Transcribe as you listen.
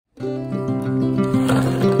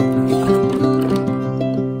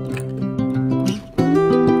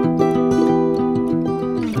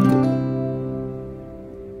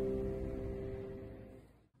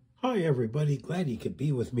everybody. Glad you could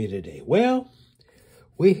be with me today. Well,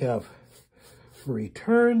 we have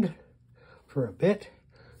returned for a bit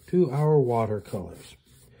to our watercolors.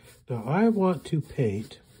 Now, I want to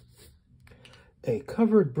paint a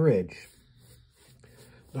covered bridge.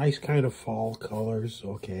 Nice kind of fall colors,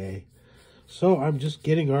 okay. So I'm just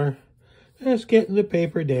getting the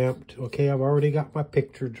paper damped. Okay, I've already got my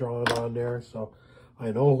picture drawn on there, so I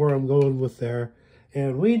know where I'm going with there.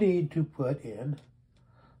 And we need to put in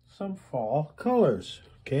some fall colors,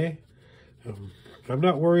 okay? I'm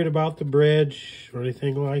not worried about the bridge or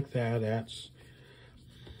anything like that.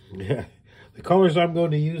 The colors I'm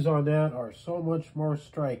going to use on that are so much more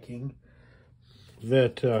striking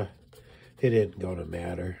that it isn't going to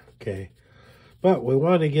matter, okay? But we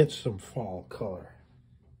want to get some fall color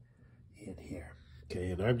in here,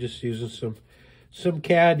 okay? And I'm just using some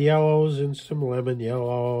cad yellows and some lemon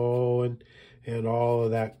yellow and all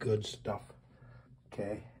of that good stuff,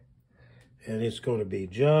 okay? And it's going to be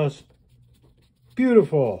just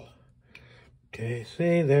beautiful. Okay,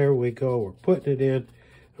 see, there we go. We're putting it in, and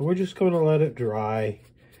we're just going to let it dry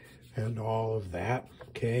and all of that,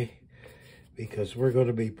 okay? Because we're going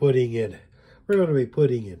to be putting in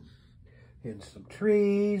some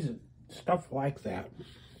trees and stuff like that,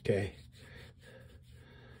 okay?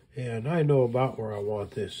 And I know about where I want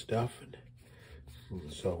this stuff,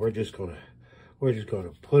 and so we're just gonna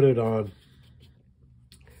put it on.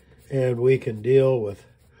 And we can deal with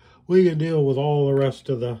all the rest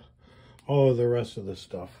of the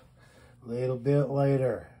stuff a little bit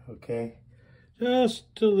later, okay?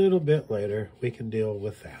 Just a little bit later, we can deal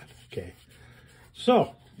with that, okay?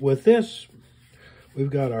 So with this, we've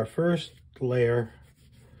got our first layer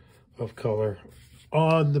of color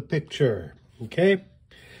on the picture, okay?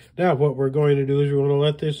 Now what we're going to do is we're going to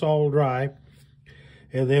let this all dry,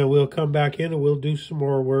 and then we'll come back in and we'll do some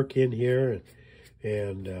more work in here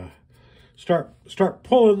and start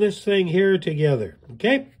pulling this thing here together,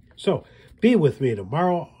 okay? So be with me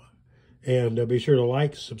tomorrow, and be sure to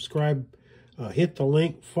like, subscribe, hit the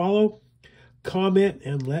link, follow, comment,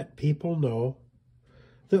 and let people know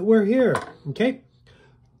that we're here, okay?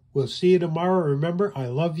 We'll see you tomorrow. Remember, I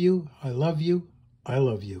love you, I love you, I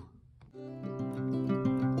love you.